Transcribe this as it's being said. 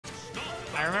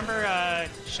I remember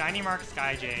Shiny Mark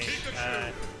Skyjay.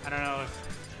 I don't know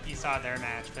if you saw their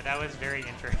match, but that was very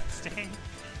interesting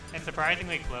and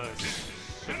surprisingly close.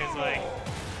 Because like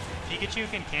Pikachu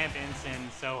can camp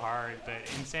Incin so hard, but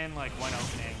Incin like one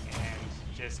opening and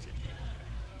just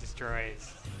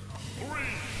destroys. 3,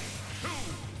 2,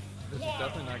 This is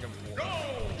definitely not gonna be Wolf.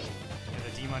 Yeah,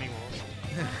 the D-Money Wolf.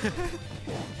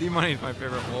 D-Money is my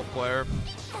favorite Wolf player.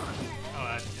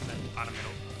 Oh, in the bottom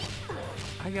middle.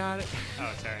 I got it.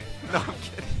 Oh, sorry. No, I'm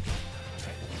kidding.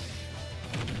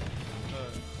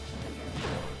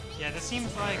 Yeah, this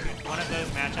seems like one of those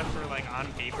matchups where, like,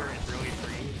 on paper it's really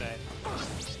free, but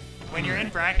when you're in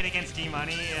bracket against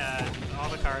D-Money, all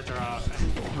the cards are off.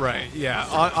 Right, yeah.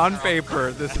 On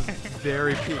paper, this is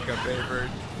very Pika favored.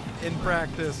 In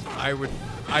practice,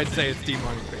 I'd say it's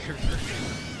D-Money favored.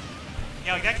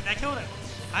 Yeah, like that killed it.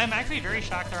 I'm actually very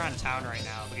shocked they're on Towne right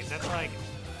now, because that's like,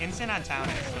 Instant on Towne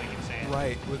is like insane.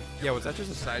 Right. Was that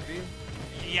just a side B?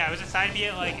 Yeah, it was a side B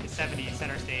at like 70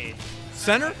 center stage.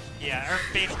 Center? Yeah, or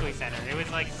basically center. It was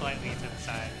like slightly to the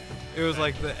side. It was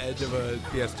like the edge of a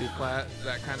BS2 plat,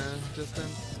 that kind of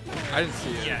distance. I didn't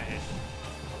see it. Yeah.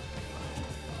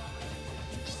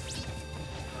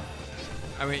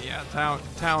 I mean, yeah,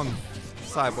 Towne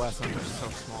side blast numbers are so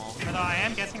small. Although I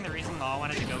am guessing the reason Law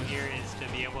wanted to go here is to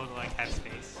be able to like have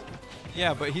space.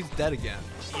 Yeah, but he's dead again.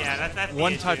 Yeah, that's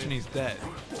one the touch issue. and he's dead.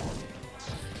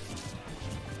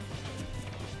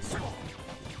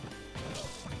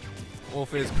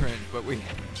 Wolf is cringe, but we're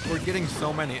getting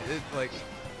so many.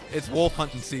 It's Wolf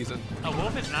hunting season. Oh,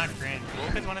 Wolf is not cringe.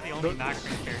 Wolf is one of the only not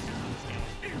cringe characters in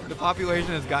this game. The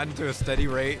population has gotten to a steady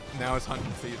rate. Now it's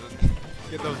hunting season.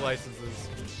 Get those licenses.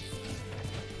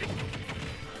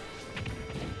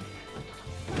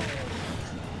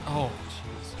 Oh,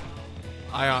 jeez.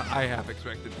 I half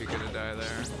expected Pika to die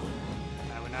there.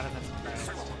 I would not have been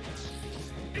surprised.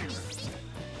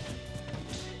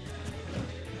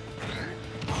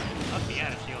 Oh, he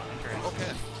had a shield.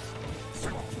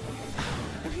 Interesting.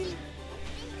 Okay.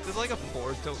 Is like a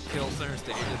 4 tilt kill center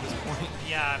stage at this point?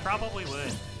 Yeah, I probably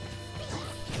would.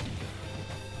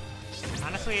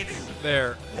 Honestly,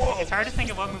 it's hard to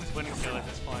think of what moves wouldn't kill at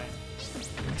this point.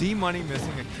 D-Money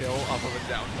missing a kill off of a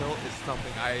down tilt is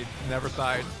something I never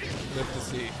thought I'd live to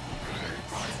see.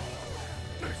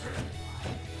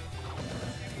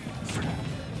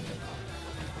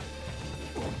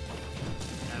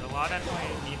 Yeah, the Law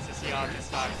definitely needs to see all this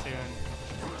stock soon.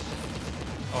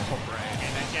 Oh, right.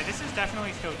 And yeah, this is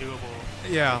definitely still doable.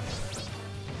 Yeah.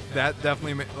 That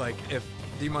definitely, like, if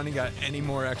D-Money got any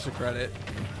more extra credit,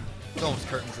 it's almost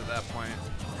curtains at that point.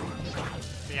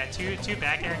 So yeah, two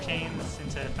back air chains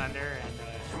into Thunder, and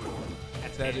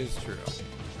that's That game. is true.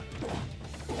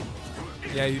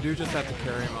 Yeah, you do just have to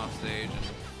carry him off stage.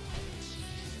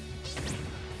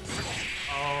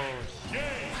 Oh,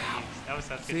 jeez. That was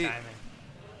such good timing.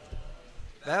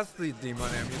 That's the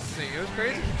D-Money I'm used to seeing. It was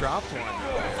crazy he dropped one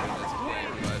earlier in this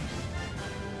game,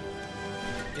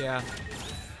 but yeah.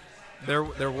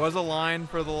 There was a line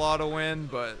for the Law to win,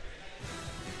 but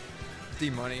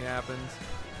D-Money happens.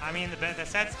 I mean, the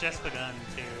set's just begun,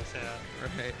 too, so...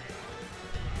 Right.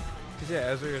 Because, yeah,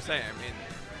 as we were saying, I mean,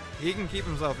 he can keep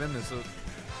himself in this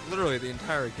literally the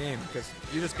entire game, because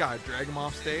you just gotta drag him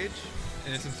off stage,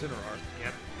 and it's Incineroar.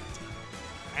 Yep.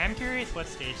 I am curious what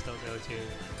stage they'll go to.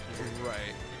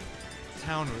 Right.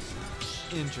 Towne was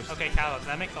interesting. Okay, Kalos,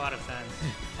 that makes a lot of sense.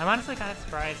 I'm honestly kind of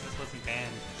surprised this wasn't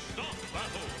banned.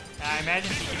 I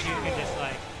imagine Pikachu can just,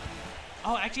 like...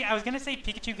 Oh, actually, I was going to say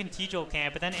Pikachu can T-Jolt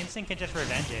camp, but then Instant can just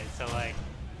revenge it. So, like,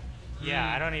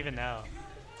 yeah, I don't even know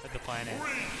what the plan is.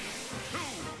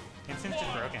 Instant's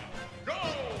just broken.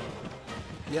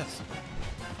 Yes.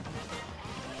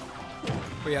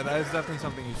 But yeah, that is definitely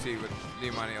something you see with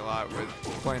D-Money a lot, with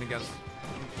playing against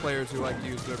players who like to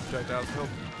use their projectiles.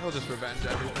 He'll just revenge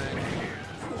everything.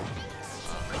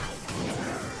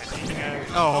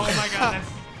 Oh my god,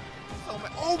 that's...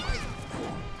 Oh my...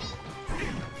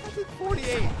 I did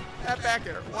 48. That back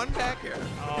air. One back air.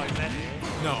 Oh, is that it?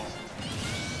 No.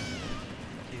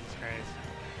 Jesus Christ.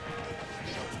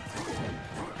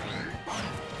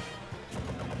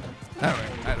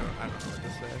 Alright, I don't know what to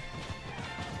say.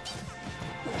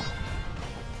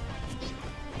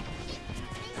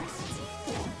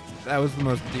 That was the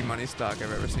most D-Money stock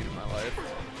I've ever seen in my life.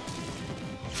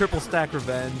 Triple stack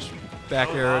revenge, back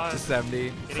air up to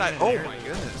 70. Oh my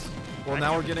goodness. Well,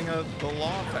 now we're getting the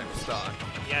Law type stock.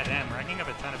 Yeah, damn, racking up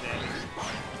a ton of damage.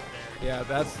 Yeah,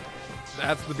 that's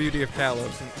the beauty of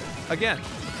Kalos. And again,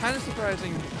 kind of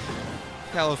surprising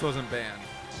Kalos wasn't banned.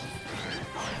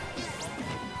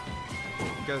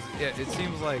 because it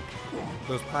seems like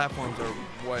those platforms are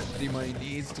what D-Money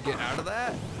needs to get out of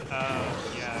that.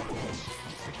 Yeah.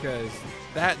 Because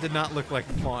that did not look like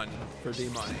fun for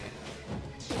D-Money.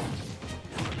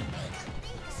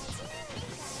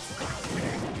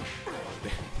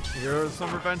 Here's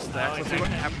some revenge stacks. Let's see what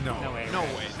happens. No way.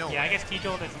 Yeah, I guess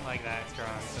T-Jolt isn't like that strong.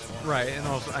 So. Right, and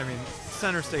also, I mean,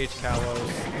 center stage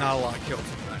Kalos, not a lot of kills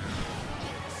in there.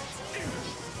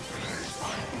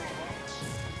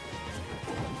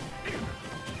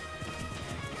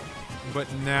 But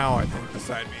now I think the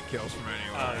side B kills from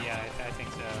anywhere. Oh yeah, I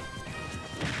think so.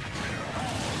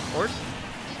 Or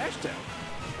hashtag.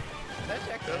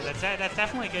 That's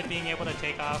definitely good being able to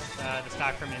take off the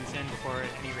stock from Incin before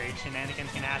any rage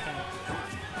shenanigans can happen.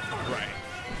 Right.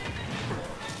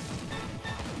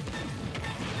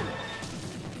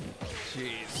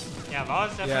 Jeez. Yeah,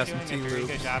 Vaul's definitely doing a very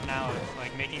loops. good job now of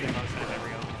like making the most out of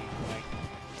every opening. Like,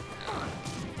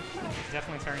 it's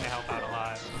definitely starting to help out a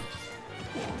lot.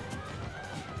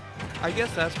 I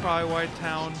guess that's probably why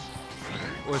Towne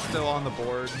was still on the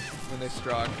board when they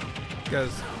struck,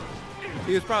 because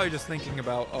he was probably just thinking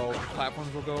about, oh,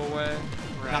 platforms will go away,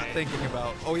 not thinking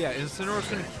about, oh yeah, Incineroar's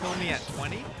going to kill me at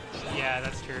 20? Yeah,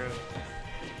 that's true.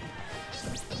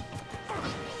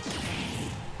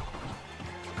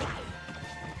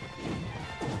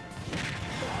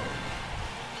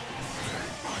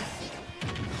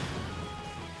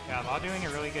 Yeah, Vaul doing a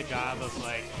really good job of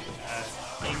like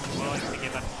being willing to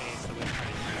give up space to win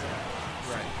fights.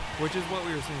 Right. Which is what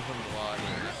we were seeing from the log.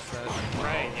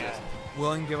 Right, yeah.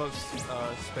 Willing to give up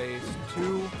space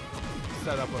to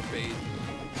set up a bait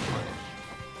punish.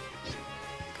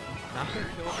 Not gonna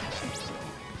kill him.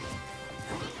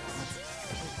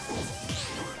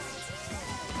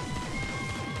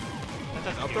 That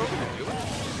doesn't Up do throw it. gonna do it?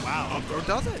 Wow. Up throw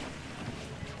does it.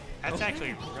 That's Okay.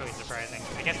 actually really surprising.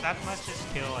 I guess that must just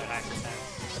kill at high percent.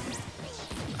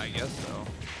 I guess so.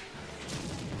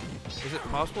 Is it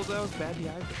possible that was bad DI?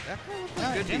 That kind of looked like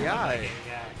No, it good didn't look DI. like it,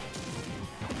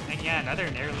 yeah. And yeah, another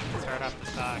Nair loop to start off the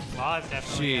stock. Law is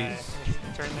definitely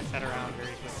turning this head around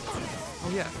very quickly.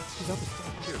 Oh yeah, she's up the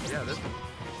stock too. Yeah, this is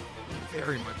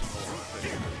very much more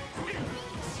efficient.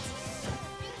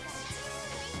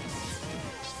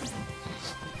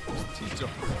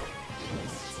 T-jump.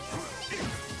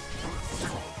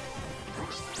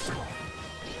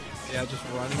 Yeah, just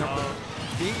running up,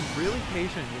 being really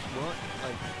patient, just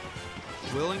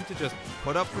willing to just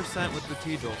put up percent with the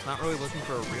T-jolts, not really looking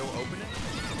for a real opening.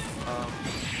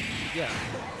 Yeah,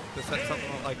 to set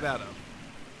something like that up.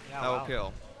 Yeah, That will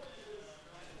kill.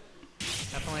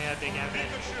 Definitely a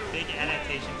big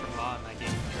adaptation from Law in that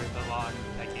game, or the Law in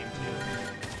that game too.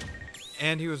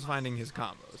 And he was finding his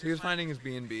combos. He was finding his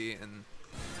B&B, and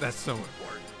that's so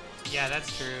important. Yeah,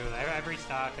 that's true. Every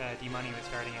stock D-Money was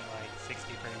starting at like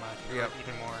 60 pretty much, or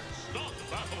even more.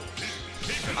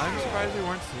 I'm surprised we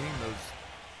weren't seeing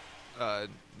those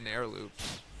Nair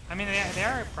loops. I mean, they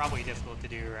are probably difficult to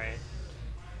do, right?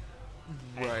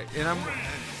 Right, and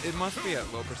it must be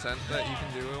at low percent that you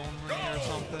can do it only or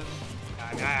something.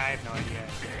 I mean, I have no idea.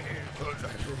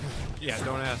 Yeah,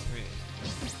 don't ask me.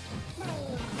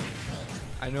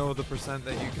 I know the percent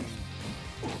that you can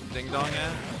ding dong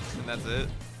at, and that's it.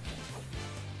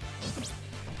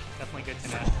 Definitely good to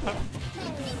know.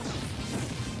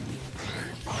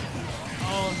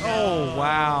 Oh no! Oh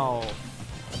wow!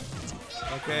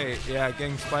 Okay, yeah,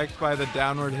 getting spiked by the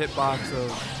downward hitbox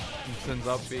of Incin's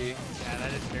up B. Yeah,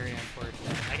 that is very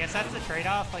unfortunate. I guess that's the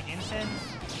trade-off. Like Incin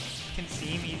can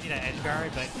seem easy to edge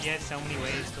guard, but he has so many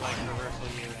ways to like reversal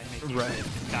you and make you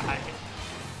die.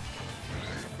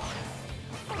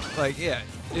 Like, yeah,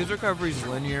 his recovery's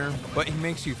linear, but he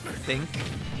makes you think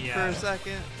for a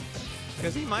second.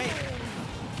 Because he might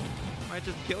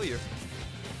just kill you.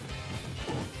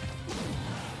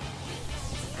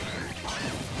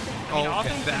 I mean, all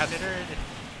things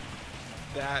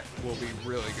that will be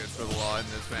really good for the Law in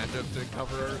this matchup to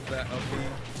cover that up B.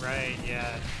 Right,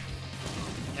 yeah.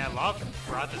 Yeah, Law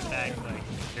brought this back like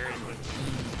very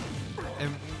quickly.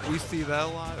 And we see that a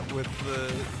lot with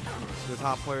the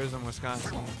top players in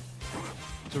Wisconsin.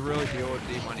 To really deal with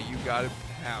D-Money, you gotta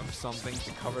have something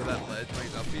to cover that ledge when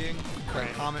he's up being.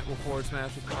 Right. Comet will forward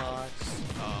smash with Fox.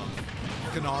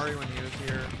 Canary when he was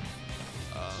here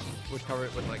would cover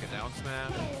it with like a down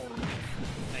smash.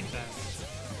 Makes sense.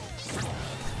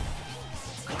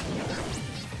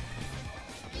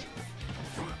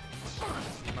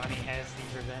 D-Money has the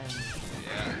revenge.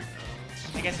 Yeah.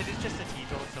 I guess it is just a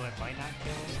T-jolt, so it might not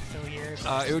kill still here.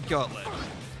 It would kill at ledge.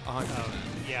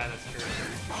 Yeah, that's true.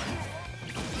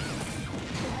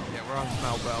 Yeah, we're on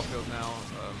Smile Battlefield now.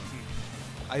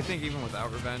 I think even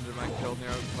without revenge, it might kill near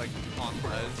like on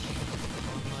ledge.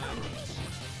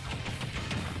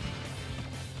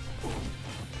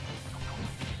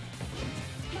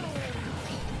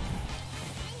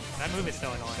 That move is so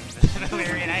annoying. The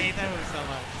Lariat, I hate that move so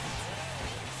much.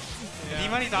 Yeah.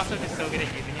 D-Money's also just so good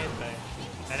at using it, but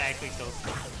that actually kills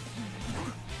me.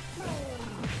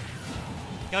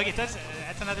 Yeah, like it does,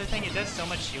 that's another thing, it does so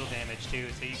much shield damage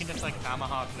too, so you can just like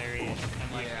Tomahawk Lariat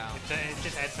and like, it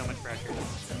just adds so much pressure.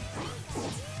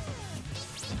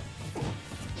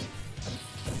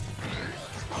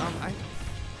 I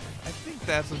think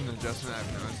that's an adjustment I'm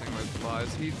noticing with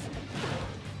Fuzz. He's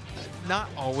not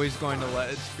always going to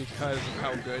ledge because of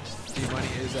how good D-Money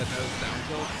is at those down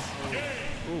tilts.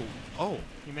 Ooh. Oh.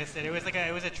 You missed it. It was like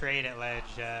it was a trade at ledge.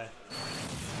 I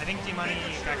think D-Money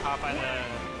got caught by the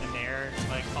Nair,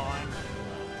 like falling.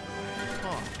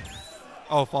 Huh.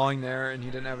 Oh, falling there, and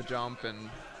he didn't have a jump, and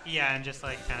yeah, and just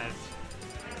like kind of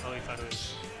totally thought it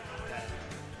was that.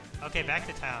 Okay, back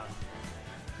to Towne.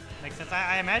 Makes sense.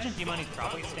 I imagine D-Money's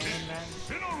probably staying then.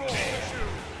 Incineroar.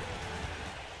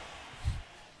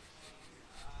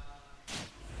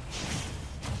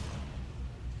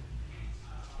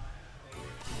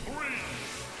 3,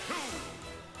 2,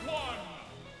 1,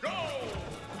 go!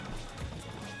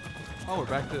 oh, we're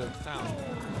back to Towne.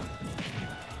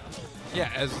 Yeah,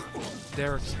 as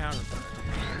Derek's counterpart.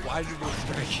 Why did we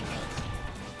strike?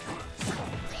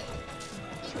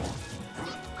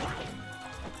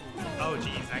 Oh,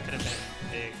 geez, that could have been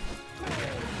big.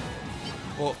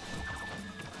 Well,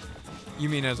 you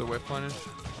mean as a whip punish?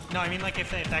 No, I mean like if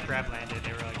that grab landed,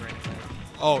 they were like right there.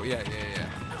 Oh, yeah.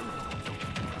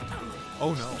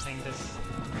 Oh, no. I think this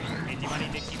D-Money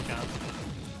did keep jump.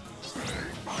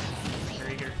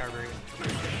 Very good recovery.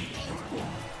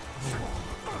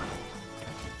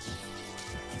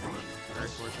 Very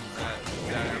fortunate that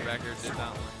down air back air did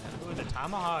not land. Ooh, the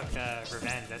Tomahawk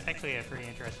Revenge. That's actually a pretty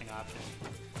interesting option.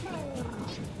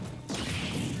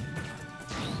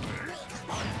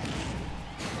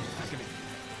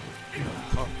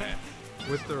 Okay.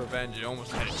 With the Revenge, it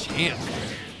almost had a chance.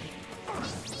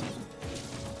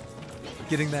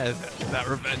 Getting that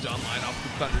Revenge online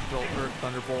off the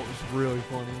Thunderbolt was really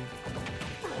funny.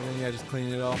 And then yeah, just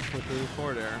clean it off with the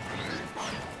forward air.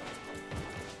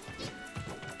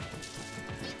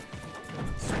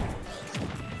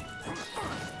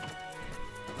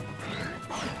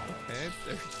 Okay,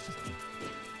 there.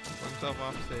 Put himself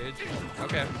off stage.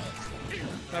 Okay.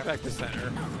 Got back to center.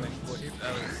 Thankfully,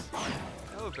 that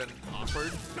would have been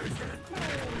awkward.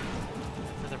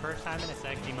 For the first time in a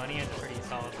sec, D-Money has a pretty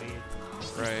solid lead.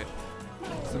 Right.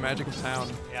 It's the magic of Towne.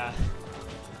 Yeah.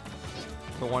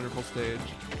 It's a wonderful stage.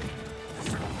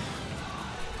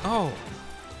 Oh!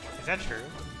 Is that true?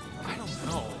 I don't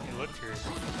know. It looked true.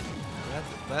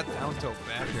 That down tilt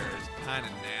back air is kind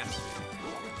of nasty.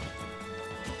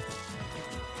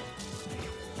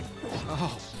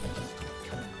 Oh.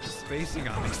 The spacing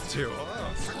on these two.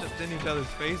 Oh, they're just in each other's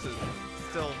faces.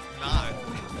 Still not.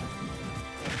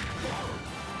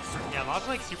 Yeah, Lob's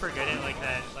like super good at like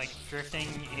that, like drifting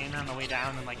in on the way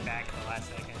down and like back at the last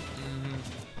second.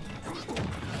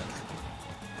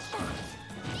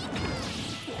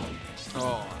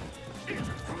 Oh.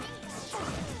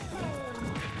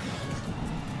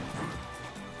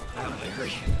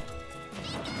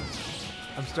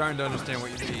 I'm starting to understand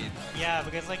what you mean. Yeah,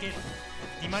 because like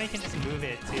D-Money can just move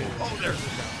it too. Oh, there's the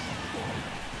jump.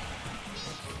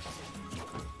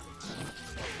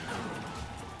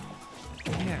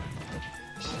 Yeah.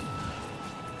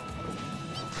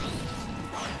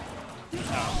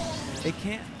 Oh. It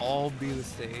can't all be the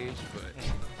stage,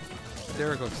 but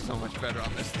Derek looks so much better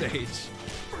on this stage.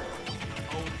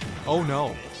 Oh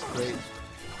no. Wait.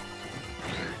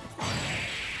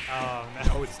 Oh no.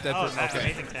 Oh, it's dead. Oh, that's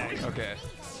okay. amazing tag. Okay.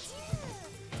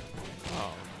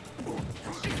 Oh.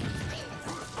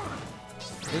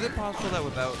 Is it possible that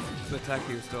without the tech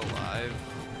he was still alive?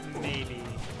 Maybe.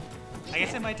 I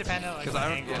guess it might depend on like what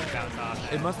angle it bounce off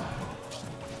at. It must.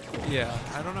 Yeah,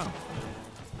 I don't know.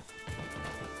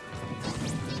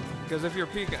 Because if you're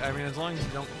Pika, I mean, as long as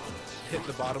you don't hit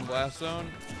the bottom blast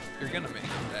zone, you're gonna make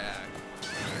it back.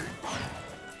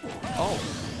 Oh.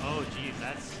 Oh, geez,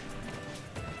 that's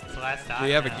the last die.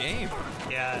 We have now. a game.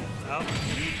 Yeah. Oh,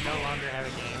 we no longer have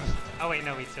a game. Oh wait,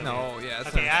 no, we still No, do. yeah. It's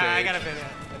Okay, I stage. got a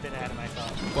bit ahead of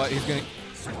myself. But he's gonna.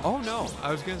 Oh no!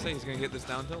 I was gonna say he's gonna get this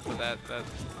down tilt, but that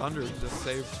thunder just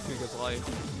saved Pika's life.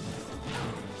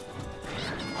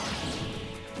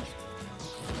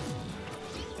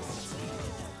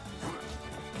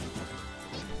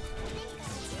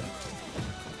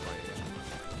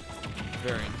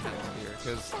 Very intense here,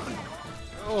 because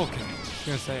okay, I was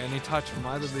gonna say any touch from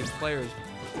either of these players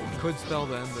could spell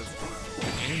the end of the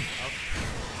game. Oh,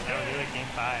 that would be like game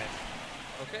 5.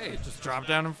 Okay, just drop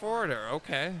down and forward air.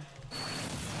 Okay.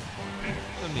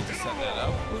 Don't need to set that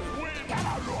up.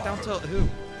 Down tilt who?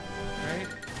 right?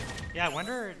 Yeah, I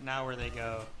wonder now where they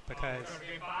go because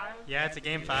Game 5? yeah, it's a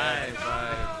game Yeah, 5.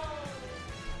 5.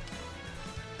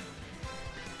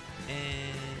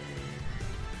 And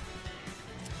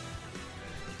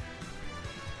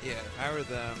yeah, if I were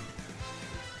them,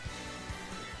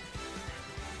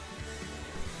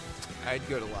 I'd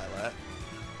go to Lilat.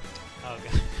 Oh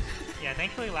god. Yeah,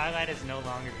 thankfully Lilat is no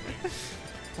longer the lead.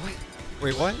 What?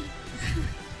 Wait, what?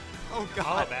 Oh Oh,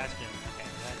 god. Bastion. Okay.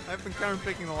 I've been counter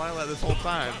picking the Lilat this whole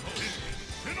time.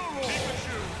 Incineroar.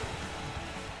 Pikachu.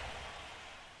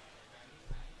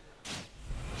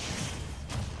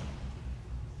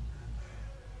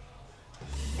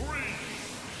 Three,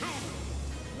 two,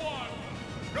 one,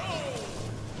 go!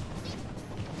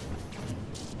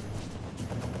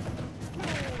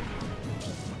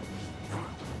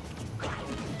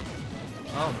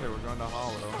 Oh, okay, we're going to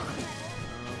Hollow.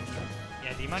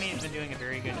 Yeah, D-Money has been doing a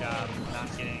very good job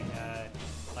not getting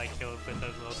like killed with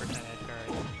those low percentage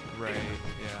cards. Right,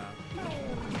 yeah.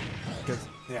 Because,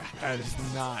 yeah, that is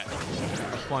not a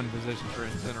fun position for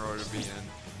Incineroar to be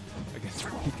in against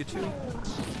Pikachu. Are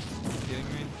you kidding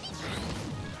me?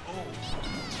 Oh.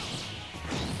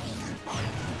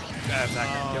 That's not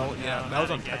gonna kill. no, Yeah, that not was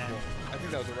again. untouchable. I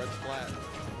think that was a red splat.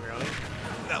 Really?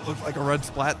 That looked like a red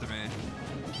splat to me.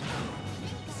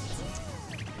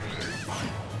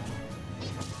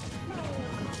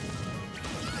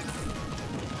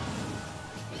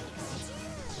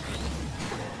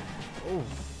 Oh.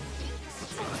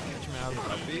 Catch him out of the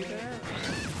puppy there?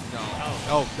 No.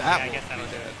 Oh, that yeah, I will guess that'll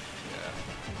be do good. it.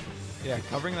 Yeah. Yeah,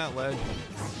 covering that ledge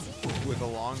with a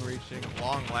long-reaching,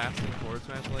 long-lasting forward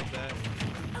smash like that,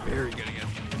 very good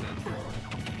against Incineroar.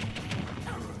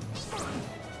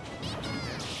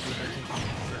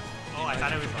 Oh, I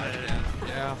thought it was the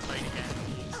Yeah. fight again.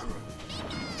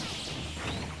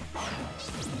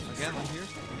 Again,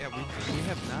 we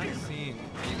have not seen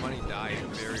D-Money die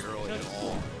very early at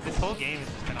all. This whole game has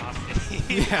just been off.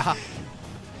 Yeah.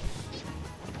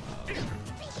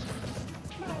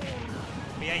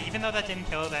 But yeah, even though that didn't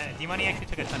kill, that D-Money actually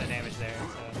took a ton of damage there,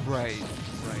 so Right.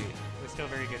 it was still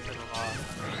very good for the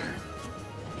loss.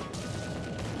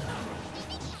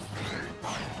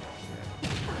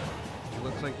 It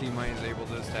looks like D-Money is able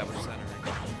to establish centering.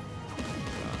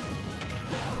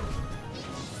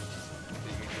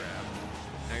 Big grab.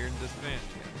 Now you're in disadvantage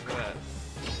again. Look at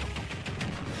that.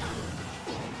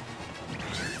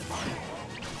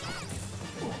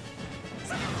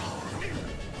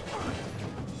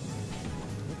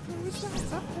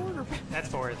 That's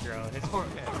forward throw.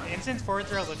 His Instance forward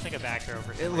throw looks like a back throw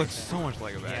for some It looks reason. so much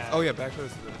like a back. Yeah. Oh yeah, back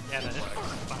throws to the Yeah, the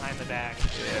behind the back.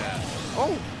 Yeah.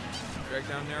 Oh! Drag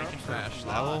down narrow smash.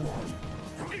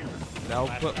 That'll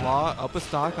put Law up a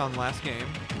stock on last game.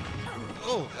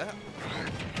 Oh, that.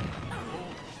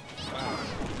 Wow.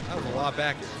 That was a lot of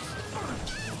back airs.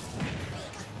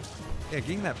 Yeah,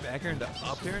 getting that back air into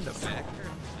up air into back air.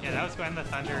 Yeah, that was going the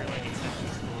thunder like instantly.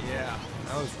 Yeah,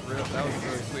 that was really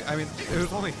sweet. I mean, it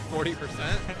was only 40%,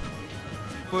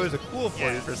 but it was a cool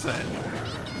 40%.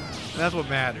 And that's what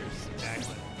matters.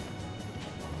 Exactly.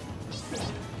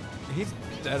 He's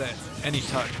dead at any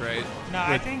touch, right? No,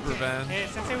 I With think revenge.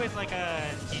 since it was like a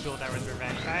T-Duel that was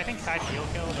revenge, I think side heel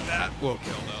kill. That will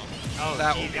kill though. Oh,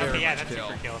 that will geez, very okay, yeah, much that's kill.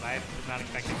 super killed. I was not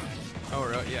expecting that. Oh,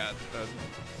 really? Yeah.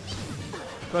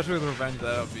 Especially with revenge,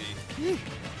 that'll be.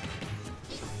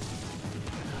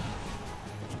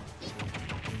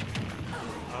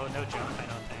 Oh, no jump, I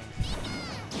don't think.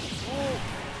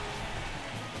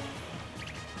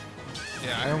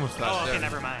 Yeah, I almost thought. Oh, okay, there.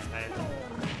 never mind.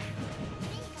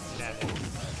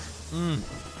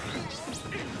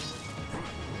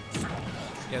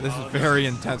 Yeah, this is very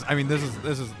intense. I mean, this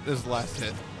is last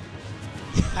hit.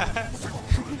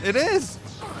 It is.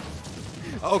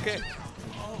 Okay.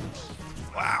 Oh.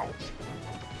 Wow.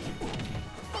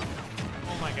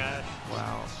 Oh my god.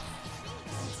 Wow.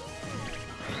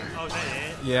 Oh, is that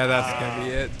it? Yeah, that's gonna be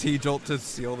it. T-Jolt to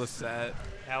seal the set.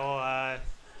 That will,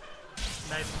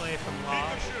 nice play from Law.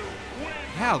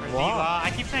 Yeah, Or the Law. Law.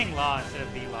 I keep saying Law instead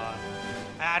of the Law.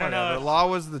 I don't know. Law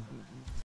was the